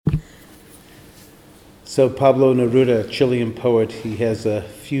So Pablo Neruda, a Chilean poet, he has a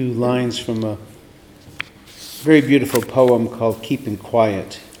few lines from a very beautiful poem called Keeping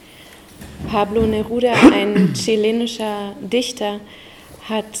Quiet. Pablo Neruda, ein chilenischer Dichter,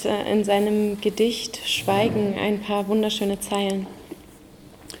 hat in seinem Gedicht Schweigen ein paar wunderschöne Zeilen.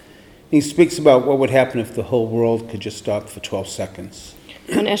 He speaks about what would happen if the whole world could just stop for 12 seconds.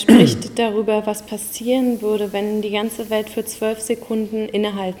 Und er spricht darüber, was passieren würde, wenn die ganze Welt für 12 Sekunden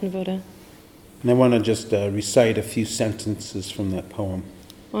innehalten würde. And I want to just recite a few sentences from that poem.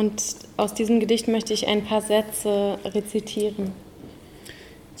 Und aus diesem Gedicht möchte ich ein paar Sätze rezitieren.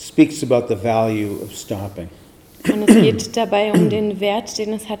 It speaks about the value of stopping. Und es geht dabei um den Wert,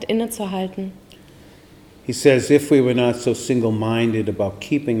 den es hat, innezuhalten. He says, if we were not so single-minded about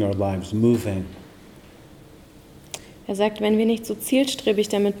keeping our lives moving, Er sagt, wenn wir nicht so zielstrebig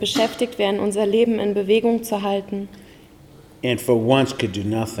damit beschäftigt wären, unser Leben in Bewegung zu halten and for once could do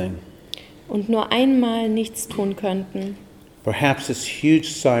nothing, und nur einmal nichts tun könnten, perhaps this huge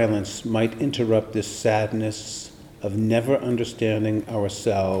silence might interrupt this sadness of never understanding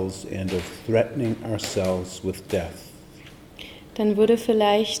ourselves and of threatening ourselves with death. dann würde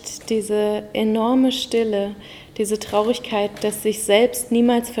vielleicht diese enorme Stille, diese Traurigkeit des sich selbst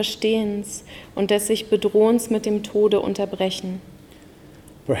niemals Verstehens und des sich Bedrohens mit dem Tode unterbrechen.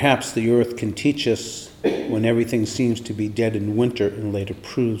 Perhaps the earth can teach us when everything seems to be dead in winter and later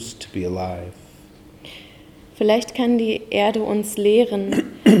proves to be alive. Vielleicht kann die Erde uns lehren,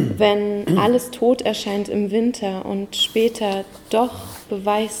 wenn alles tot erscheint im Winter und später doch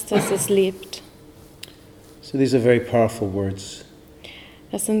beweist, dass es lebt. So these are very powerful words.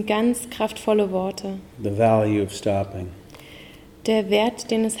 Das sind ganz kraftvolle Worte. The value of stopping. Der Wert,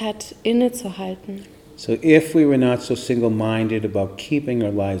 den es hat, innezuhalten. So if we were not so single-minded about keeping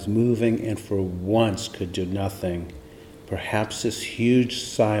our lives moving and for once could do nothing, perhaps this huge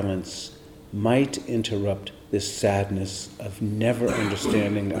silence might interrupt this sadness of never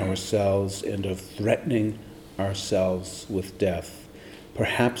understanding ourselves and of threatening ourselves with death.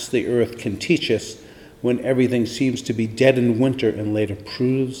 Perhaps the earth can teach us when everything seems to be dead in winter and later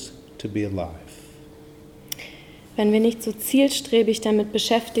proves to be alive. Wenn wir nicht so zielstrebig damit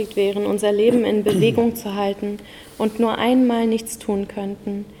beschäftigt wären, unser Leben in Bewegung zu halten und nur einmal nichts tun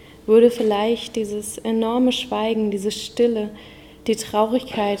könnten, würde vielleicht dieses enorme Schweigen, diese Stille, die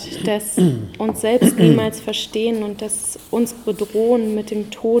Traurigkeit des uns selbst niemals verstehen und des uns bedrohen mit dem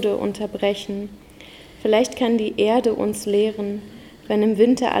Tode unterbrechen. Vielleicht kann die Erde uns lehren, wenn im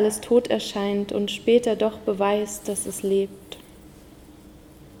Winter alles tot erscheint und später doch beweist, dass es lebt.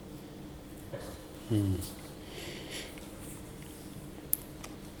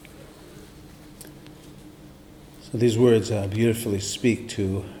 So these words beautifully speak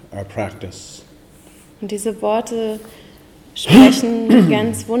to our practice. Und diese Worte sprechen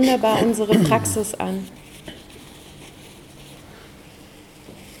ganz wunderbar unsere Praxis an.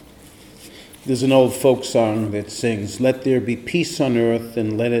 There's an old folk song that sings, "Let there be peace on earth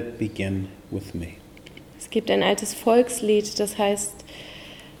and let it begin with me." Es gibt ein altes Volkslied, das heißt,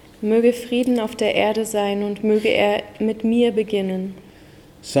 möge Frieden auf der Erde sein und möge er mit mir beginnen.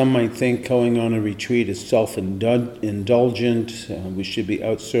 Some might think going on a retreat is self-indulgent. We should be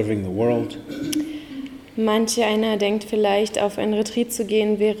out serving the world. Manch einer denkt vielleicht, auf ein Retreat zu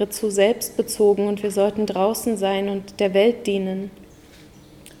gehen wäre zu selbstbezogen und wir sollten draußen sein und der Welt dienen.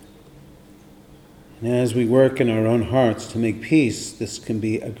 And as we work in our own hearts to make peace, this can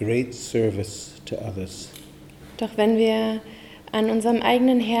be a great service to others. Doch wenn wir an unserem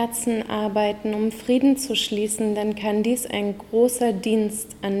eigenen Herzen arbeiten, um Frieden zu schließen, dann kann dies ein großer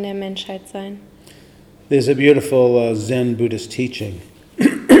Dienst an der Menschheit sein. There's a beautiful Zen Buddhist teaching.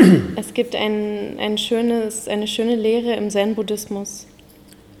 Es gibt eine schöne Lehre im Zen-Buddhismus.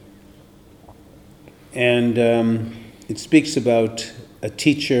 And it speaks about a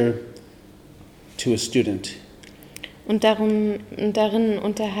teacher to a student. Und darin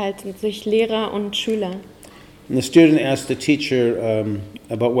unterhalten sich Lehrer und Schüler. And the student asks the teacher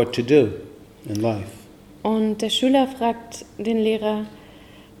about what to do in life. Und der Schüler fragt den Lehrer,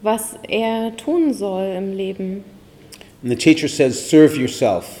 was er tun soll im Leben. And the teacher says, serve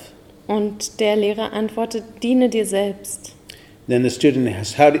yourself. Und der Lehrer antwortet, diene dir selbst. Then the student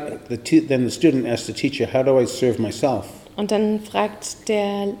asks, the teacher, how do I serve myself? Und dann fragt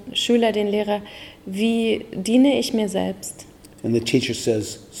der Schüler den Lehrer, wie diene ich mir selbst? And the teacher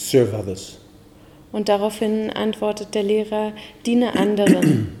says, serve others. Und daraufhin antwortet der Lehrer, diene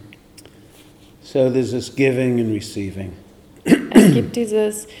anderen. So there's this giving and receiving. Es gibt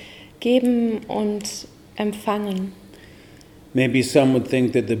dieses Geben und Empfangen. Maybe some would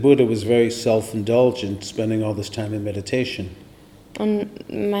think that the Buddha was very self-indulgent, spending all this time in meditation. Und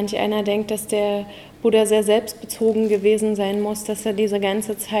manch einer denkt, dass der Buddha sehr selbstbezogen gewesen sein muss, dass er diese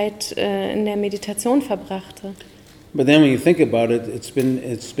ganze Zeit in der Meditation verbrachte. But then when you think about it, it's been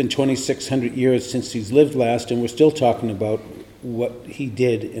 2,600 years since he's lived last, and we're still talking about what he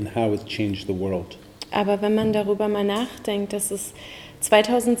did and how it changed the world. Aber wenn man darüber mal nachdenkt, dass es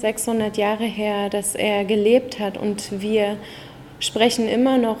 2600 Jahre her, dass er gelebt hat und wir sprechen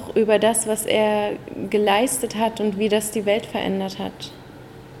immer noch über das, was er geleistet hat und wie das die Welt verändert hat.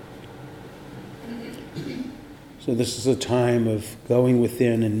 So this is a time of going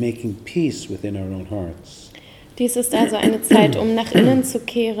within and making peace within our own hearts. Dies ist also eine Zeit, um nach innen zu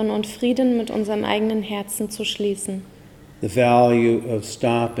kehren und Frieden mit unserem eigenen Herzen zu schließen. The value of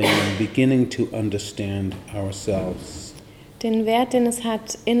stopping and beginning to understand ourselves. Den Wert, den es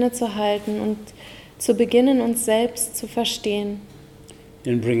hat, innezuhalten und zu beginnen, uns selbst zu verstehen.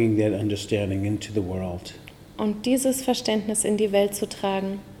 And bringing that understanding into the world. Und dieses Verständnis in die Welt zu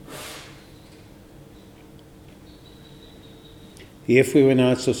tragen. If we were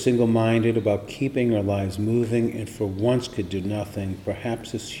not so single-minded about keeping our lives moving and for once could do nothing,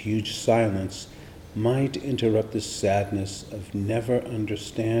 perhaps this huge silence might interrupt the sadness of never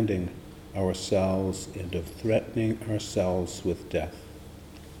understanding ourselves and of threatening ourselves with death.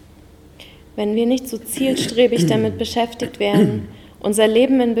 Wenn wir nicht so zielstrebig damit beschäftigt wären, unser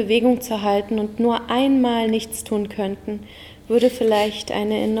Leben in Bewegung zu halten und nur einmal nichts tun könnten, würde vielleicht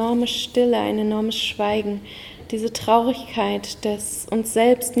eine enorme Stille, ein enormes Schweigen, diese Traurigkeit, das uns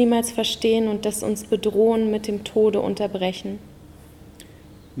selbst niemals verstehen und das uns bedrohen, mit dem Tode unterbrechen.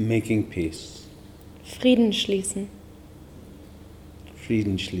 Making peace. Frieden schließen.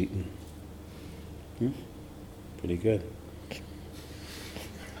 Frieden schließen. Pretty good.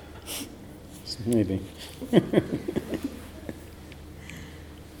 Maybe.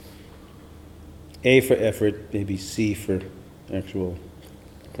 A for effort, maybe C for actual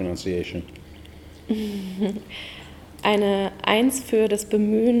pronunciation. Eine 1 für das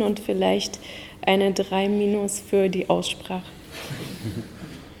Bemühen und vielleicht eine 3- für die Aussprache.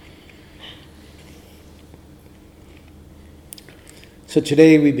 So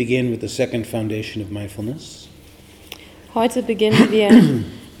today we begin with the second foundation of mindfulness. Heute beginnen wir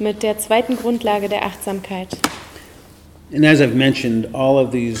mit der zweiten Grundlage der Achtsamkeit. And as I've mentioned, all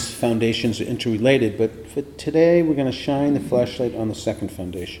of these foundations are interrelated, but for today we're going to shine the flashlight on the second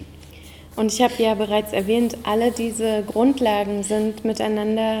foundation. Und ich habe ja bereits erwähnt, alle diese Grundlagen sind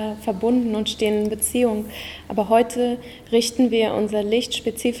miteinander verbunden und stehen in Beziehung. Aber heute richten wir unser Licht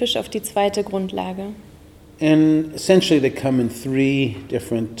spezifisch auf die zweite Grundlage. And essentially they come in three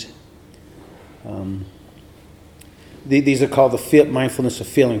different, these are called the mindfulness of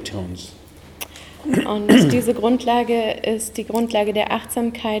feeling tones. Und diese Grundlage ist die Grundlage der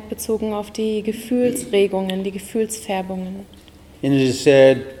Achtsamkeit bezogen auf die Gefühlsregungen, die Gefühlsfärbungen. And it is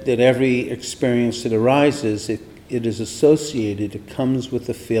said that every experience that arises, it is associated, it comes with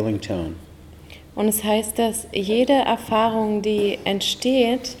a feeling tone. Und es heißt, dass jede Erfahrung, die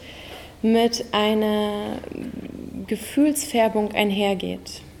entsteht, mit einer Gefühlsfärbung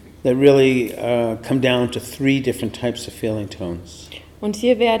einhergeht. That really come down to three different types of feeling tones. Und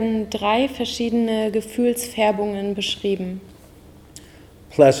hier werden 3 verschiedene Gefühlsfärbungen beschrieben.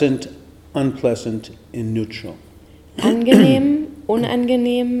 Pleasant, unpleasant, and neutral. Angenehm,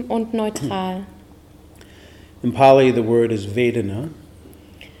 unangenehm und neutral. In Pali the word is Vedana.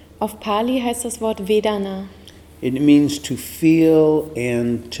 Auf Pali heißt das Wort Vedana. It means to feel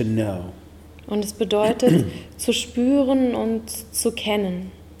and to know. Und es bedeutet zu spüren und zu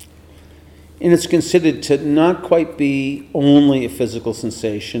kennen. And it's considered to not quite be only a physical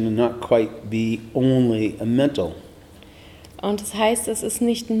sensation and not quite be only a mental. Und das heißt, es ist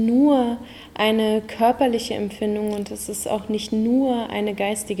nicht nur eine körperliche Empfindung und es ist auch nicht nur eine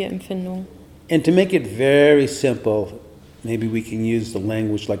geistige Empfindung. And to make it very simple, maybe we can use the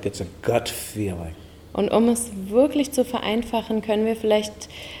language like it's a gut feeling. Und um es wirklich zu vereinfachen, können wir vielleicht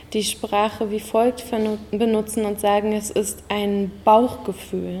die Sprache wie folgt benutzen und sagen, es ist ein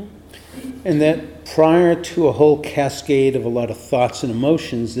Bauchgefühl. And that prior to a whole cascade of a lot of thoughts and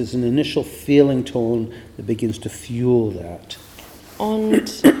emotions, there's an initial feeling tone that begins to fuel that.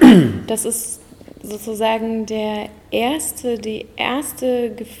 Und das ist sozusagen der erste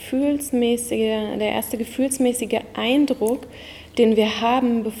gefühlsmäßige Eindruck, den wir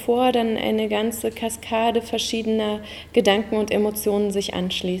haben, bevor dann eine ganze Kaskade verschiedener Gedanken und Emotionen sich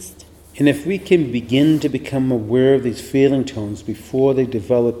anschließt. And if we can begin to become aware of these feeling tones before they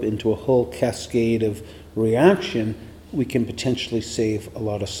develop into a whole cascade of reaction, we can potentially save a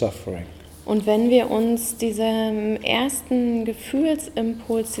lot of suffering. Und wenn wir uns diesem ersten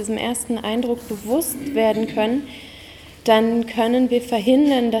Gefühlsimpuls, diesem ersten Eindruck bewusst werden können, dann können wir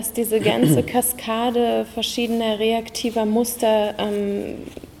verhindern, dass diese ganze Kaskade verschiedener reaktiver Muster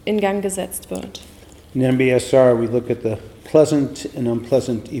in Gang gesetzt wird. In MBSR, we look at the pleasant and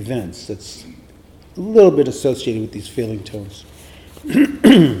unpleasant events. That's a little bit associated with these feeling tones.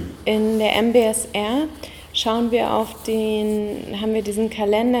 In der MBSR haben wir diesen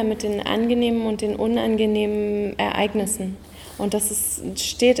Kalender mit den angenehmen und den unangenehmen Ereignissen. Und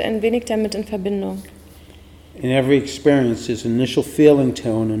steht ein wenig damit in Verbindung. In every experience, there's an initial feeling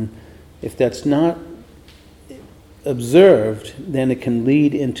tone, and if that's not observed, then it can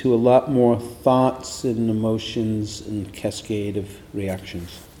lead into a lot more thoughts and emotions and cascade of reactions.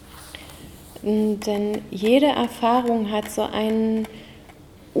 Denn jede Erfahrung hat so ein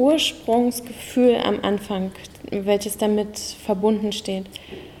Ursprungsgefühl am Anfang, welches damit verbunden steht.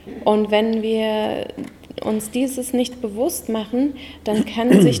 Und wenn wir uns dieses nicht bewusst machen, dann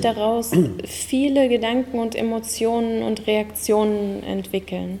kann sich daraus viele Gedanken und Emotionen und Reaktionen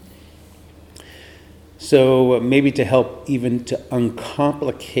entwickeln. So maybe to help even to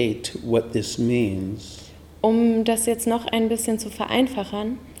uncomplicate what this means, Um das jetzt noch ein bisschen zu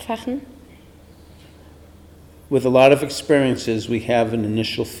vereinfachen, with a lot of experiences we have an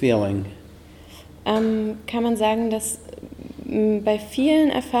initial feeling, kann man sagen, dass bei vielen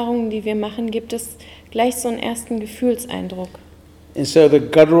Erfahrungen, die wir machen, gibt es gleich so einen ersten Gefühlseindruck. and so the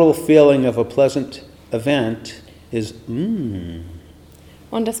guttural feeling of a pleasant event is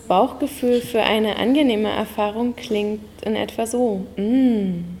Und das Bauchgefühl für eine angenehme Erfahrung klingt in etwa so.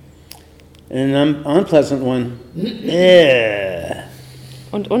 and an unpleasant one, eh.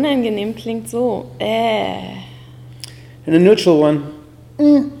 Und unangenehm klingt so. And a neutral one,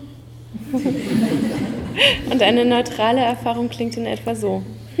 Und eine neutrale Erfahrung klingt in etwa so.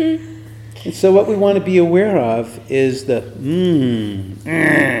 And so what we want to be aware of is the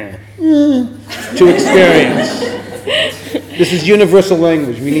to experience. This is universal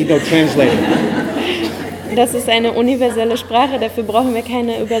language. We need no translator. Das ist eine universelle Sprache, dafür brauchen wir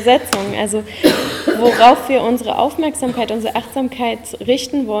keine Übersetzung. Also worauf wir unsere Aufmerksamkeit, unsere Achtsamkeit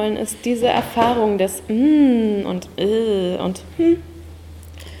richten wollen, ist diese Erfahrung des und.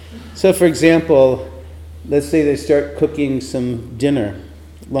 So for example, let's say they start cooking some dinner,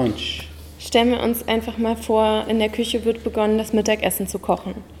 lunch. Stellen wir uns einfach mal vor, in der Küche wird begonnen, das Mittagessen zu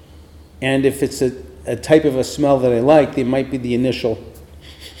kochen. And if it's a type of a smell that I like, there might be the initial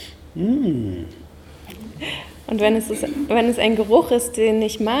Und wenn es ein Geruch ist, den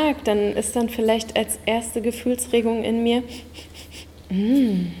ich mag, dann ist dann vielleicht als erste Gefühlsregung in mir,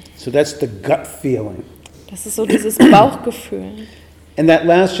 So that's the gut feeling. das ist so dieses Bauchgefühl. And that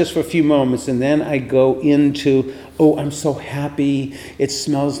lasts just for a few moments, and then I go into, oh, I'm so happy, it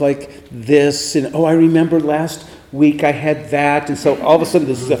smells like this, and oh, I remember last week I had that, and so all of a sudden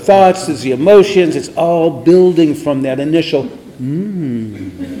there's the thoughts, there's the emotions, it's all building from that initial,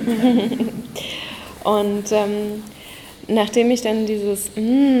 Und nachdem ich dann dieses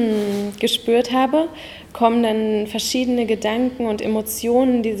gespürt habe, kommen dann verschiedene Gedanken und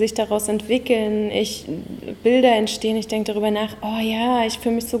Emotionen, die sich daraus entwickeln. Bilder entstehen, ich denke darüber nach, oh ja, ich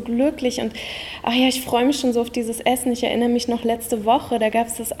fühle mich so glücklich und oh ja, ich freue mich schon so auf dieses Essen. Ich erinnere mich noch letzte Woche, da gab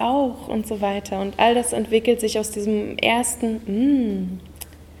es das auch und so weiter. Und all das entwickelt sich aus diesem ersten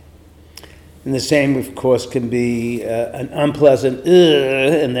And the same, of course, can be an unpleasant,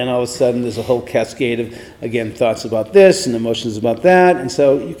 and then all of a sudden there's a whole cascade of, again, thoughts about this and emotions about that. And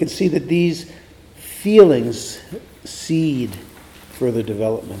so you can see that these feelings seed further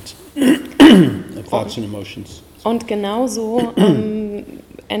development of thoughts and emotions. Und genauso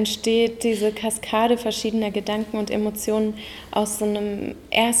entsteht diese Kaskade verschiedener Gedanken und Emotionen aus so einem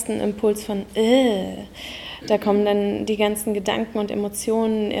ersten Impuls von Da kommen dann die ganzen Gedanken und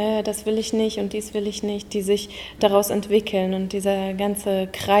Emotionen, das will ich nicht und dies will ich nicht, die sich daraus entwickeln und dieser ganze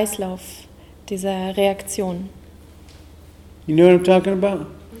Kreislauf dieser Reaktion. You know what I'm talking about?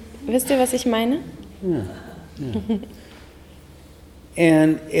 Wisst ihr, was ich meine? Yeah.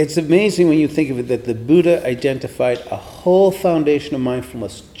 And it's amazing when you think of it that the Buddha identified a whole foundation of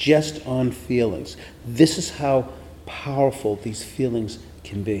mindfulness just on feelings. This is how powerful these feelings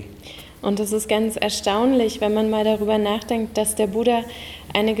can be. Und es ist ganz erstaunlich, wenn man mal darüber nachdenkt, dass der Buddha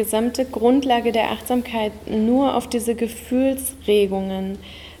eine gesamte Grundlage der Achtsamkeit nur auf diese Gefühlsregungen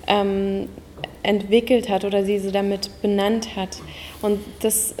entwickelt hat oder diese damit benannt hat. Und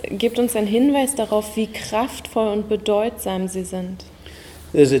das gibt uns einen Hinweis darauf, wie kraftvoll und bedeutsam sie sind.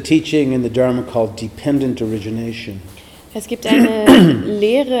 There's a teaching in the Dharma called dependent origination. Es gibt eine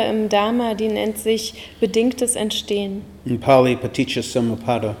Lehre im Dharma, die nennt sich bedingtes Entstehen. In Pali, Paticca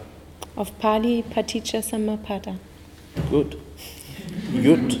Samuppada. Auf Pali, Paticca Samuppada. Good.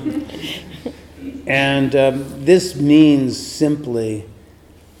 Good. And this means simply,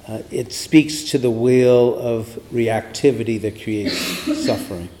 it speaks to the wheel of reactivity that creates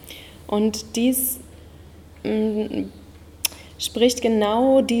suffering. Und dies spricht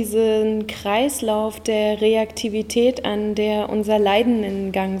genau diesen Kreislauf der Reaktivität an, der unser Leiden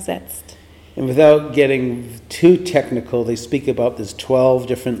in Gang setzt. And without getting too technical, they speak about these 12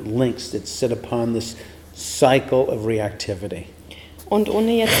 different links that sit upon this cycle of reactivity. Und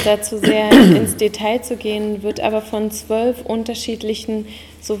ohne jetzt dazu sehr ins Detail zu gehen, wird aber von 12 unterschiedlichen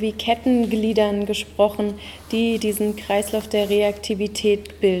sowie Kettengliedern gesprochen, die diesen Kreislauf der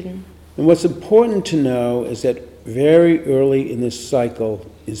Reaktivität bilden. And what's important to know is that very early in this cycle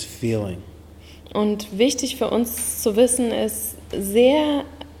is feeling. Und wichtig für uns zu wissen ist, sehr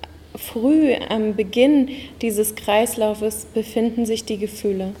früh am Beginn dieses Kreislaufes befinden sich die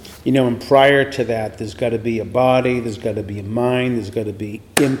Gefühle. You know, and prior to that, there's got to be a body, there's got to be a mind, there's got to be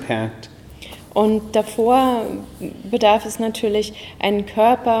impact. Und davor bedarf es natürlich einen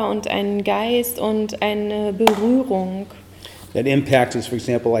Körper und einen Geist und eine Berührung. That impact is, for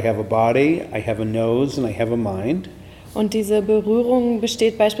example, I have a body, I have a nose, and I have a mind. Und diese Berührung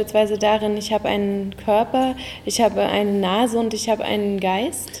besteht beispielsweise darin, ich habe einen Körper, ich habe eine Nase und ich habe einen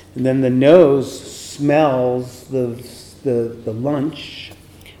Geist. And then the nose smells the lunch.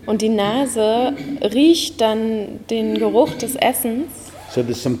 Und die Nase riecht dann den Geruch des Essens. So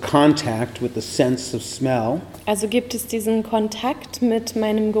there's some contact with the sense of smell. Also gibt es diesen Kontakt mit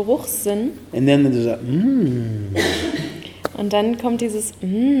meinem Geruchssinn. And then there's a Und dann kommt dieses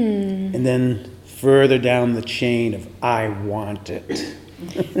And then further down the chain of I want it.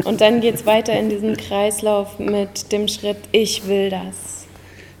 Und dann geht es weiter in diesen Kreislauf mit dem Schritt, ich will das.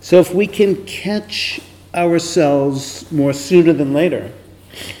 So if we can catch ourselves more sooner than later,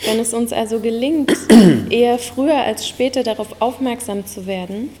 Wenn es uns also gelingt, eher früher als später darauf aufmerksam zu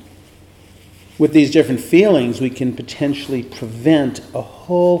werden, with these different feelings, we can potentially prevent a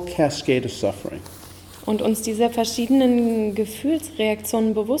whole cascade of suffering. und uns dieser verschiedenen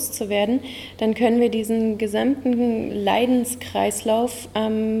Gefühlsreaktionen bewusst zu werden, dann können wir diesen gesamten Leidenskreislauf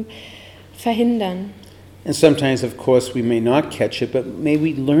verhindern. And sometimes, of course, we may not catch it, but may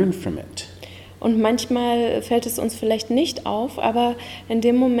we learn from it. Und manchmal fällt es uns vielleicht nicht auf, aber in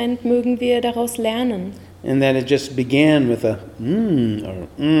dem Moment mögen wir daraus lernen. And that it just began with a or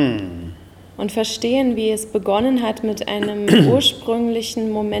Und verstehen, wie es begonnen hat mit einem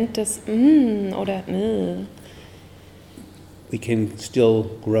ursprünglichen Moment des oder We can still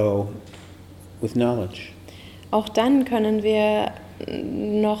grow with knowledge. Auch dann können wir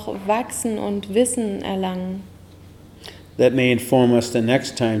noch wachsen und Wissen erlangen. That may inform us the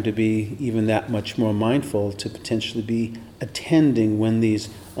next time to be even that much more mindful, to potentially be attending when these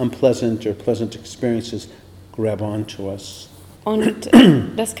unpleasant or pleasant experiences grab onto us. Und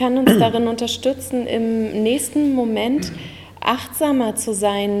das kann uns darin unterstützen, im nächsten Moment achtsamer zu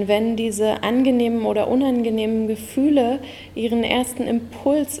sein, wenn diese angenehmen oder unangenehmen Gefühle ihren ersten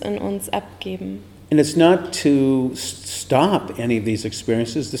Impuls in uns abgeben. And it's not to stop any of these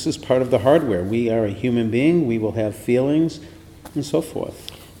experiences. This is part of the hardware. We are a human being. We will have feelings and so forth.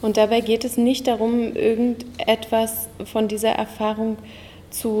 Und dabei geht es nicht darum, irgendetwas von dieser Erfahrung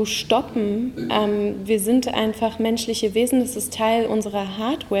zu stoppen. Wir sind einfach menschliche Wesen. Das ist Teil unserer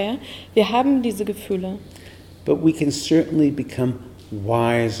Hardware. Wir haben diese Gefühle. But we can certainly become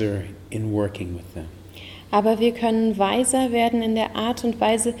wiser in working with them. Aber wir können weiser werden in der Art und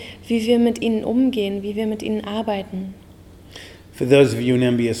Weise, wie wir mit ihnen umgehen, wie wir mit ihnen arbeiten. For those of you in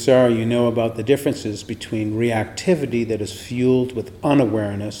MBSR, you know about the differences between reactivity that is fueled with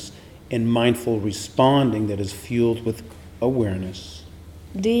unawareness and mindful responding that is fueled with awareness.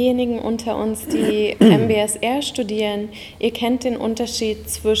 Diejenigen unter uns, die MBSR studieren, ihr kennt den Unterschied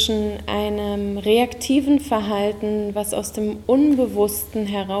zwischen einem reaktiven Verhalten, was aus dem Unbewussten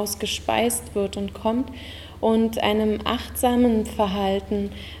heraus gespeist wird und kommt, und einem achtsamen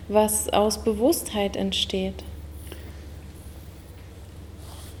Verhalten, was aus Bewusstheit entsteht.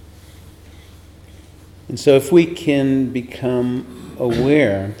 And so if we can become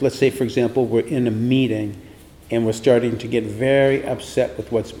aware, let's say, for example, we're in a meeting and we're starting to get very upset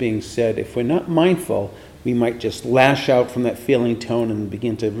with what's being said. If we're not mindful, we might just lash out from that feeling tone and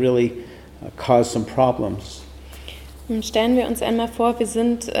begin to really cause some problems. Stellen wir uns einmal vor, wir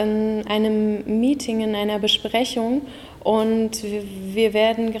sind in einem Meeting, in einer Besprechung und wir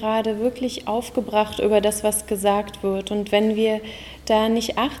werden gerade wirklich aufgebracht über das, was gesagt wird. Und wenn wir da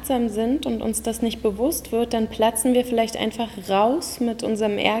nicht achtsam sind und uns das nicht bewusst wird, dann platzen wir vielleicht einfach raus mit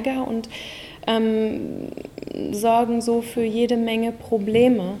unserem Ärger und sorgen so für jede Menge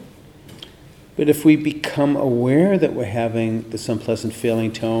Probleme. But if we become aware that we're having this unpleasant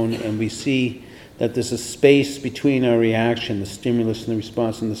feeling tone and we see that there's a space between our reaction, the stimulus and the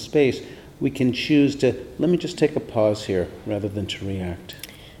response, and the space, we can choose to, let me just take a pause here, rather than to react.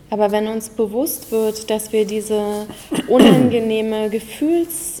 Aber wenn uns bewusst wird, dass wir diese unangenehme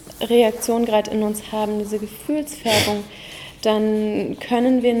Gefühlsreaktion gerade in uns haben, diese Gefühlsfärbung, dann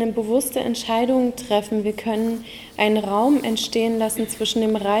können wir eine bewusste Entscheidung treffen. Wir können einen Raum entstehen lassen zwischen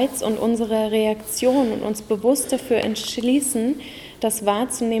dem Reiz und unserer Reaktion und uns bewusst dafür entschließen, das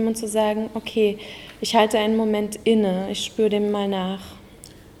wahrzunehmen und zu sagen, okay, ich halte einen Moment inne, ich spüre dem mal nach.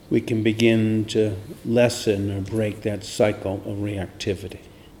 We can begin to lessen or break that cycle of reactivity.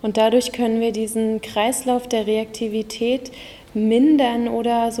 Und dadurch können wir diesen Kreislauf der Reaktivität mindern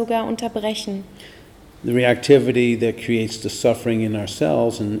oder sogar unterbrechen. The reactivity that creates the suffering in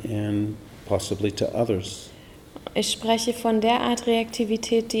ourselves and possibly to others. Ich spreche von der Art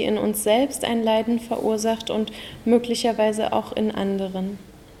Reaktivität, die in uns selbst ein Leiden verursacht und möglicherweise auch in anderen.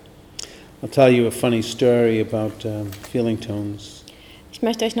 I'll tell you a funny story about feeling tones. Ich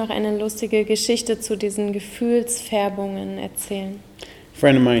möchte euch noch eine lustige Geschichte zu diesen Gefühlsfärbungen erzählen. A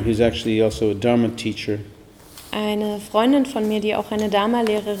friend of mine who's actually also a Dharma teacher. Eine Freundin von mir, die auch eine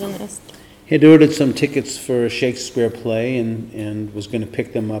Dharma-Lehrerin ist, Had ordered some tickets for a Shakespeare play and was going to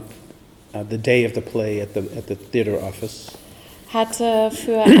pick them up the day of the play at the theater office. hatte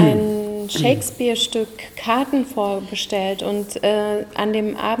für ein Shakespeare-Stück Karten vorbestellt und an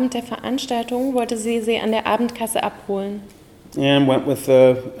dem Abend der Veranstaltung wollte sie an der Abendkasse abholen. And went with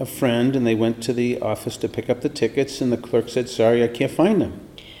a friend, and they went to the office to pick up the tickets, and the clerk said, "Sorry, I can't find them."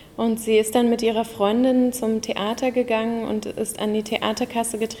 Und sie ist dann mit ihrer Freundin zum Theater gegangen und ist an die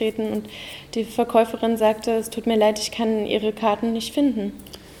Theaterkasse getreten und die Verkäuferin sagte, es tut mir leid, ich kann ihre Karten nicht finden.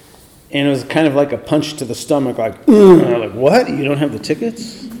 And it was kind of like a punch to the stomach, like, like, what? You don't have the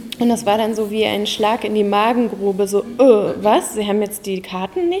tickets? Und das war dann so wie ein Schlag in die Magengrube, so, was? Sie haben jetzt die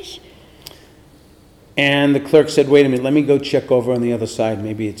Karten nicht? And the clerk said, wait a minute, let me go check over on the other side,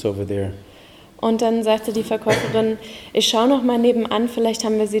 maybe it's over there. Und dann sagte die Verkäuferin, ich schaue noch mal nebenan, vielleicht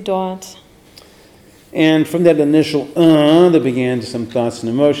haben wir sie dort. And from that initial, there began some thoughts and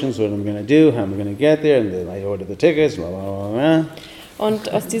emotions, what am I going to do, how am I going to get there, and then I ordered the tickets, blah, blah, blah, blah.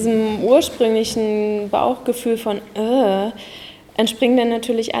 Und aus diesem ursprünglichen Bauchgefühl von entspringen dann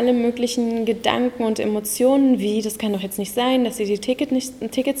natürlich alle möglichen Gedanken und Emotionen, wie, das kann doch jetzt nicht sein, dass sie die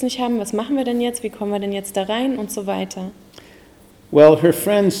Tickets nicht haben, was machen wir denn jetzt, wie kommen wir denn jetzt da rein und so weiter. Well, her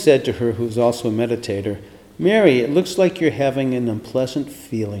friend said to her, who's also a meditator, Mary, it looks like you're having an unpleasant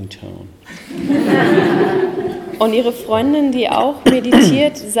feeling tone. Und ihre Freundin, die auch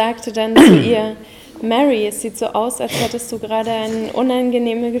meditiert, sagte dann zu ihr, Mary, es sieht so aus, als hättest du gerade eine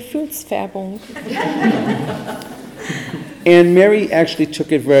unangenehme Gefühlsfärbung. And Mary actually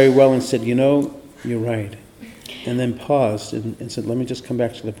took it very well and said, you know, you're right. And then paused and said, let me just come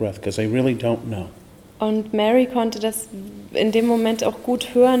back to the breath, because I really don't know. Und Mary konnte das in dem Moment auch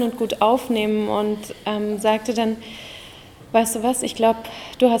gut hören und gut aufnehmen und sagte dann, weißt du was, ich glaube,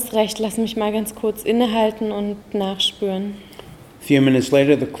 du hast recht, lass mich mal ganz kurz innehalten und nachspüren. A few minutes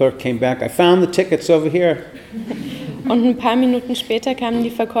later, the clerk came back. I found the tickets over here. Und ein paar Minuten später kam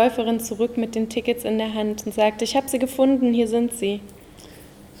die Verkäuferin zurück mit den Tickets in der Hand und sagte, ich habe sie gefunden, hier sind sie.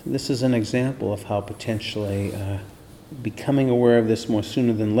 So this is an example of how potentially becoming aware of this more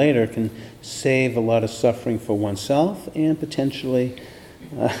sooner than later can save a lot of suffering for oneself and potentially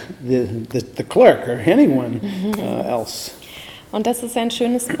the clerk or anyone else. Und das ist ein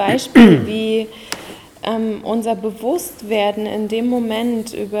schönes Beispiel, wie unser Bewusstwerden in dem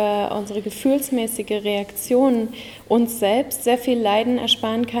Moment über unsere gefühlsmäßige Reaktion uns selbst sehr viel Leiden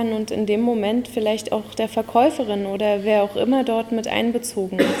ersparen kann und in dem Moment vielleicht auch der Verkäuferin oder wer auch immer dort mit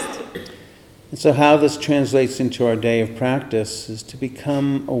einbezogen ist. And so how this translates into our day of practice is to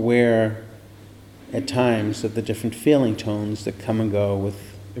become aware at times of the different feeling tones that come and go with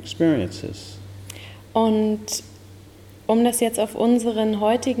experiences. Und um das jetzt auf unseren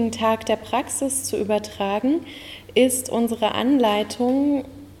heutigen Tag der Praxis zu übertragen, ist unsere Anleitung,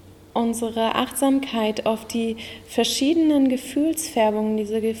 unsere Achtsamkeit auf die verschiedenen Gefühlsfärbungen,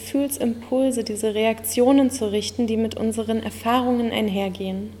 diese Gefühlsimpulse, diese Reaktionen zu richten, die mit unseren Erfahrungen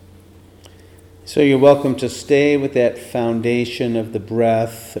einhergehen. So you're welcome to stay with that foundation of the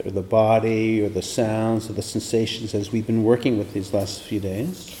breath or the body or the sounds or the sensations as we've been working with these last few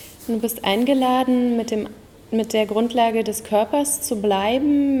days. Und du bist eingeladen, mit der Grundlage des Körpers zu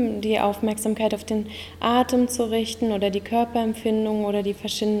bleiben, die Aufmerksamkeit auf den Atem zu richten oder die Körperempfindungen oder die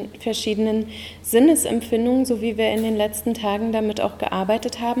verschiedenen Sinnesempfindungen, so wie wir in den letzten Tagen damit auch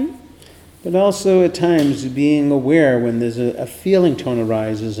gearbeitet haben. But also at times being aware when there's a feeling tone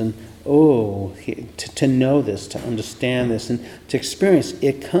arises and to know this, to understand this, and to experience.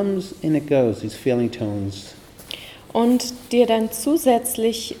 It comes and it goes, these feeling tones. Und dir dann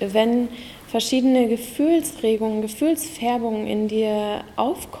zusätzlich, wenn verschiedene Gefühlsregungen, Gefühlsfärbungen in dir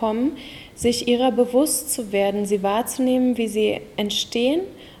aufkommen, sich ihrer bewusst zu werden, sie wahrzunehmen, wie sie entstehen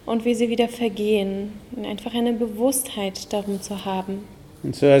und wie sie wieder vergehen. Und einfach eine Bewusstheit darum zu haben.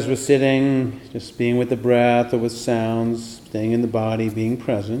 And so as we're sitting, just being with the breath or with sounds, staying in the body, being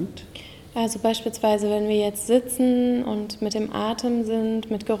present. Also beispielsweise, wenn wir jetzt sitzen und mit dem Atem sind,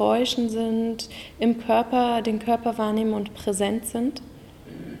 mit Geräuschen sind, im Körper, den Körper wahrnehmen und präsent sind.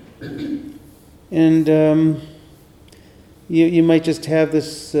 And you might just have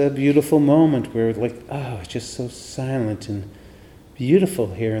this beautiful moment where like, it's just so silent and beautiful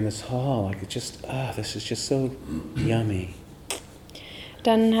here in this hall. Like this is just so yummy.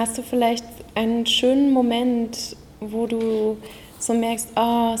 Dann hast du vielleicht einen schönen Moment, wo du so merkst,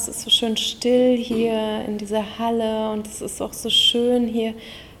 es ist so schön still hier in dieser Halle und es ist auch so schön hier.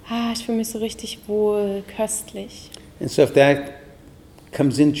 Ich fühle mich so richtig wohl, köstlich. And so if that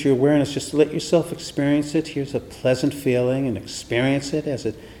comes into your awareness, just let yourself experience it. Here's a pleasant feeling and experience it as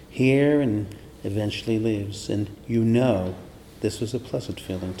it here and eventually leaves. And you know this was a pleasant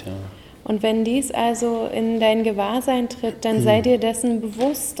feeling tone. Und wenn dies also in dein Gewahrsein tritt, dann sei dir dessen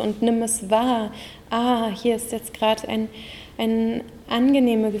bewusst und nimm es wahr. Hier ist jetzt gerade eine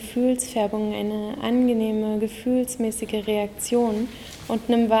angenehme Gefühlsfärbung, eine angenehme gefühlsmäßige Reaktion und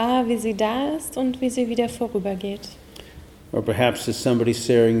nimm wahr, wie sie da ist und wie sie wieder vorübergeht. Or perhaps there's somebody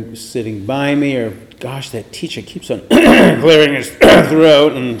sitting by me, or gosh, that teacher keeps on clearing his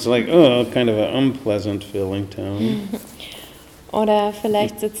throat, and it's like, kind of an unpleasant feeling tone. Oder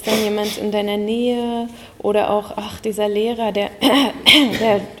vielleicht sitzt dann jemand in deiner Nähe oder auch, dieser Lehrer, der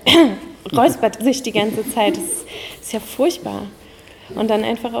räuspert sich die ganze Zeit. Das ist ja furchtbar. Und dann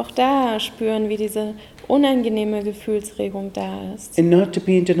einfach auch da spüren, wie diese unangenehme Gefühlsregung da ist. And not to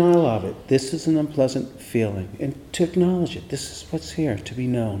be in denial of it. This is an unpleasant feeling. And to acknowledge it. This is what's here, to be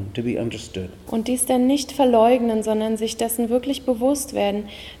known, to be understood. Und dies dann nicht verleugnen, sondern sich dessen wirklich bewusst werden.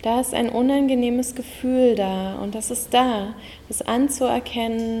 Da ist ein unangenehmes Gefühl da und das ist da, das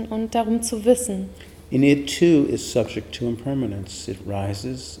anzuerkennen und darum zu wissen. And it too is subject to impermanence. It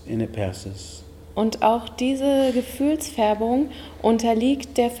rises and it passes. Und auch diese Gefühlsfärbung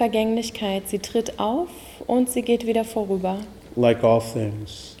unterliegt der Vergänglichkeit. Sie tritt auf und sie geht wieder vorüber. Like all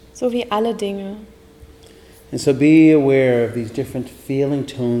things. So wie alle Dinge. And so be aware of these different feeling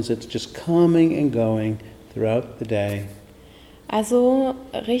tones that's just coming and going throughout the day. Also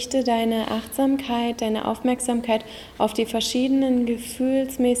richte deine Achtsamkeit, deine Aufmerksamkeit auf die verschiedenen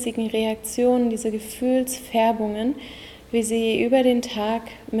gefühlsmäßigen Reaktionen, diese Gefühlsfärbungen, wie sie über den Tag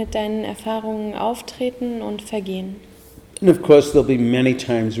mit deinen Erfahrungen auftreten und vergehen. And of course there'll be many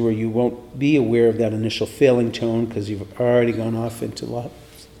times where you won't be aware of that initial feeling tone because you've already gone off into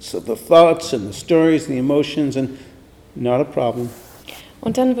lots of the thoughts and the stories and the emotions, and not a problem.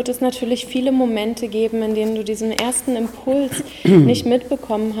 Und dann wird es natürlich viele Momente geben, in denen du diesen ersten Impuls nicht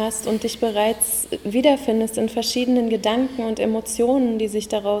mitbekommen hast und dich bereits wiederfindest in verschiedenen Gedanken und Emotionen, die sich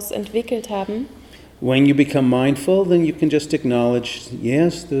daraus entwickelt haben. When you become mindful, then you can just acknowledge,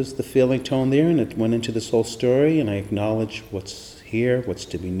 yes, there's the feeling tone there, and it went into this whole story, and I acknowledge what's here, what's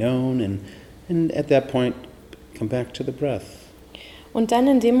to be known, and at that point, come back to the breath. Und dann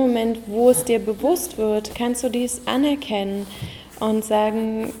in dem Moment, wo es dir bewusst wird, kannst du dies anerkennen und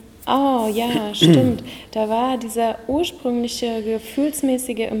sagen, ja, stimmt, da war dieser ursprüngliche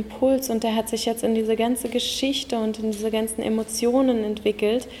gefühlsmäßige Impuls und der hat sich jetzt in diese ganze Geschichte und in diese ganzen Emotionen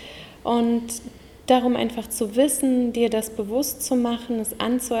entwickelt und darum einfach zu wissen, dir das bewusst zu machen, es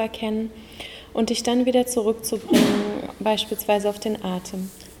anzuerkennen und dich dann wieder zurückzubringen, beispielsweise auf den Atem.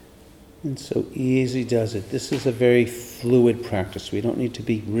 And so easy does it. This is a very fluid practice. We don't need to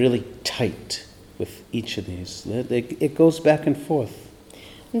be really tight with each of these. It goes back and forth.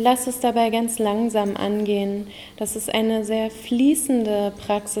 Und lass es dabei ganz langsam angehen. Das ist eine sehr fließende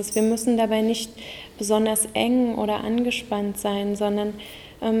Praxis. Wir müssen dabei nicht besonders eng oder angespannt sein, sondern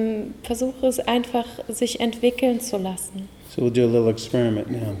versuche es einfach, sich entwickeln zu lassen. So we'll do a little experiment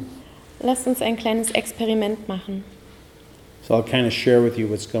now. Lasst uns ein kleines Experiment machen. So I'll kind of share with you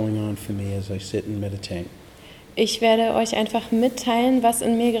what's going on for me as I sit and meditate. Ich werde euch einfach mitteilen, was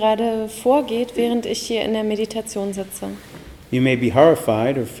in mir gerade vorgeht, während ich hier in der Meditation sitze. You may be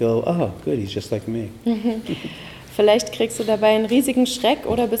horrified or feel, good, he's just like me. Vielleicht kriegst du dabei einen riesigen Schreck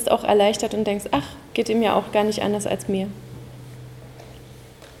oder bist auch erleichtert und denkst, geht ihm ja auch gar nicht anders als mir.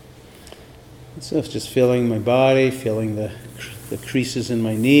 So it's just feeling my body, feeling the creases in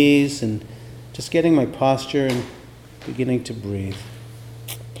my knees, and just getting my posture and beginning to breathe.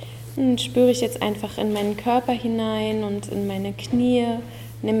 Und spüre ich jetzt einfach in meinen Körper hinein und in meine Knie,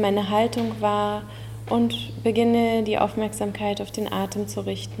 nehme meine Haltung wahr und beginne die Aufmerksamkeit auf den Atem zu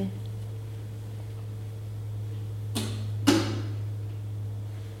richten.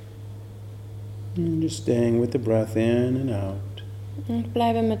 And just staying with the breath in and out. Und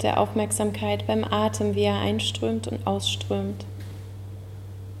bleibe mit der Aufmerksamkeit beim Atem, wie er einströmt und ausströmt.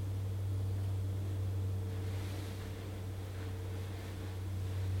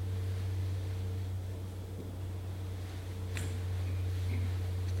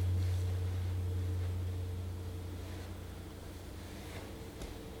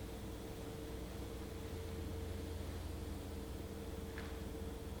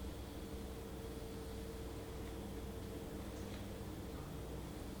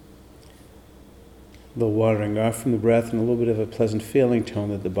 The watering off from the breath and a little bit of a pleasant feeling tone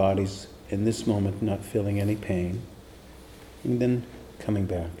that the body's in this moment not feeling any pain. And then coming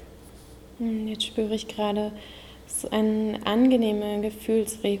back. Jetzt spüre ich gerade so eine angenehme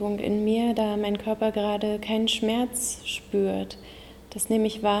Gefühlsregung in mir, da mein Körper gerade keinen Schmerz spürt. Das nehme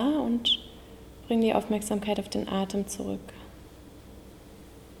ich wahr und bringe die Aufmerksamkeit auf den Atem zurück.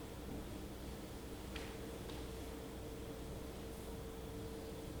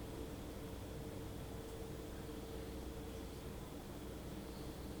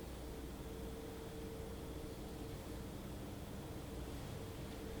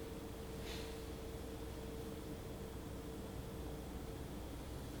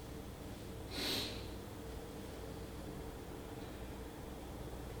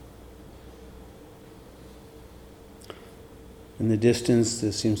 In the distance,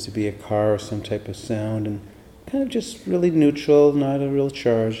 there seems to be a car or some type of sound, and kind of just really neutral, not a real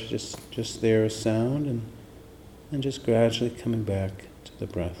charge, just there, a sound, and just gradually coming back to the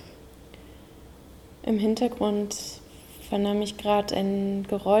breath. Im Hintergrund vernahm ich gerade ein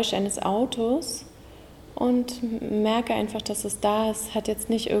Geräusch eines Autos und merke einfach, dass es da ist. Hat jetzt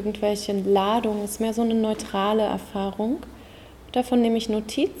nicht irgendwelche Ladung, ist mehr so eine neutrale Erfahrung. Davon nehme ich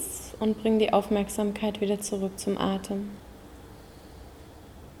Notiz und bringe die Aufmerksamkeit wieder zurück zum Atem.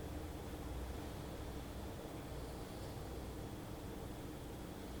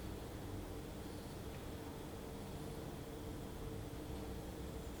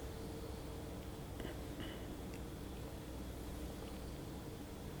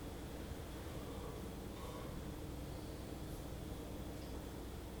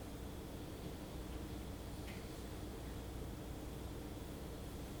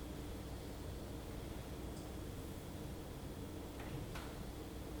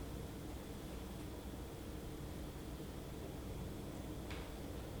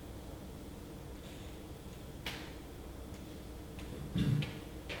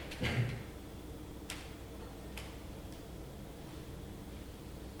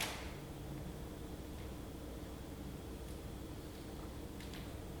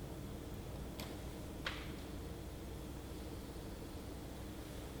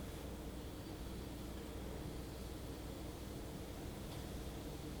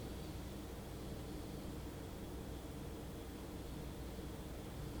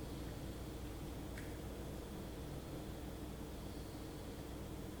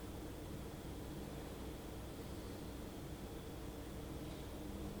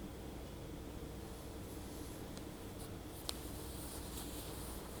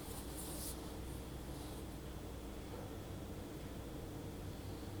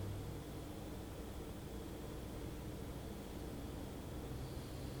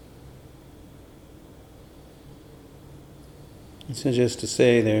 So just to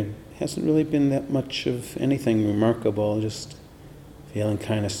say, there hasn't really been that much of anything remarkable, just feeling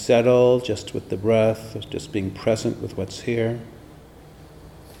kind of settled, just with the breath, just being present with what's here.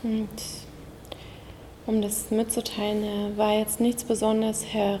 Und um das mitzuteilen, war jetzt nichts besonders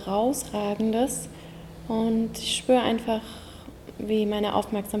Herausragendes und ich spüre einfach, wie meine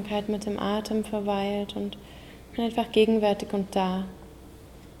Aufmerksamkeit mit dem Atem verweilt und bin einfach gegenwärtig und da.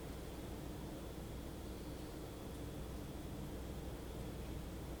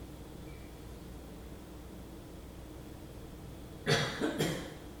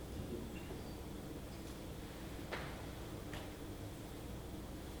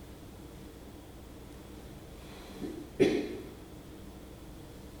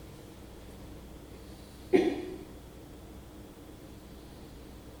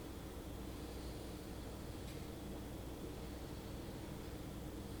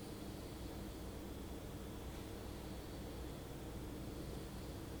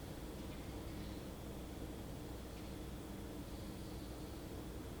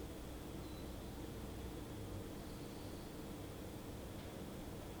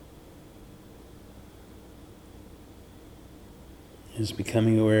 Just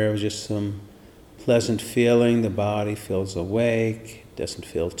becoming aware of just some pleasant feeling. The body feels awake, doesn't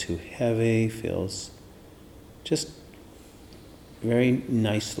feel too heavy, feels just very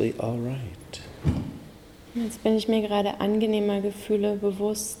nicely all right. Jetzt bin ich mir gerade angenehmer Gefühle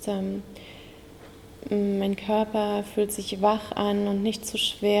bewusst. Mein Körper fühlt sich wach an und nicht zu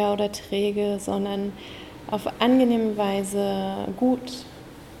schwer oder träge, sondern auf angenehme Weise gut.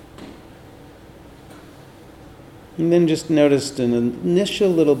 And then just noticed an initial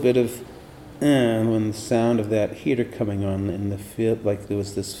little bit of when the sound of that heater coming on in the field, like there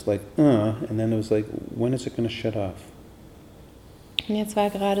was this like and then it was like, when is it going to shut off? Und jetzt war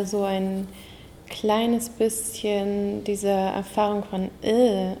gerade so ein kleines bisschen diese Erfahrung von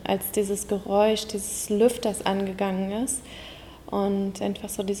als dieses Geräusch dieses Lüfters angegangen ist und einfach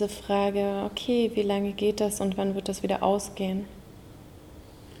so diese Frage, okay, wie lange geht das und wann wird das wieder ausgehen?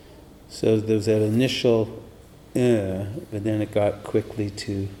 So there was that initial but then it got quickly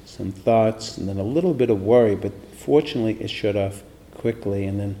to some thoughts and then a little bit of worry, but fortunately it shut off quickly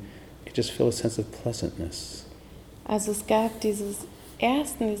and then you could just feel a sense of pleasantness. Also es gab diesen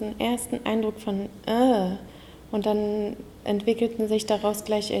ersten Eindruck von und dann entwickelten sich daraus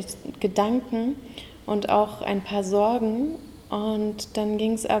gleich Gedanken und auch ein paar Sorgen und dann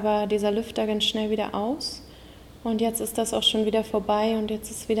ging es aber dieser Lüfter ganz schnell wieder aus und jetzt ist das auch schon wieder vorbei und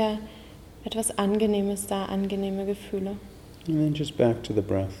jetzt ist wieder etwas Angenehmes da, angenehme Gefühle. And then just back to the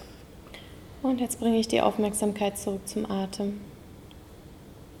breath. Und jetzt bringe ich die Aufmerksamkeit zurück zum Atem.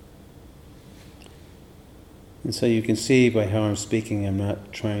 And so you can see by how I'm speaking, I'm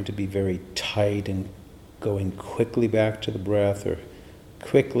not trying to be very tight and going quickly back to the breath or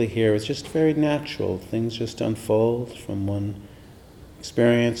quickly here. It's just very natural. Things just unfold from one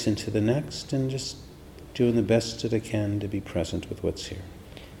experience into the next and just doing the best that I can to be present with what's here.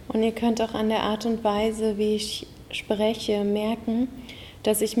 Und ihr könnt auch an der Art und Weise, wie ich spreche, merken,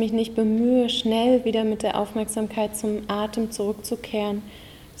 dass ich mich nicht bemühe, schnell wieder mit der Aufmerksamkeit zum Atem zurückzukehren,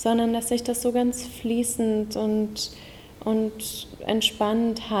 sondern dass ich das so ganz fließend und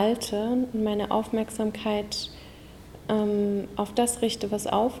entspannend halte und meine Aufmerksamkeit auf das richte, was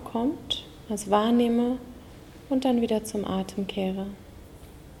aufkommt, was wahrnehme und dann wieder zum Atem kehre.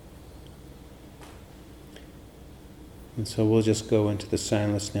 And so we'll just go into the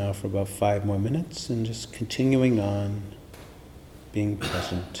silence now for about 5 more minutes and just continuing on being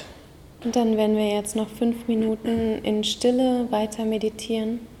present. Und dann werden wir jetzt noch 5 Minuten in Stille weiter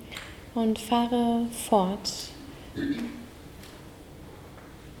meditieren und fahre fort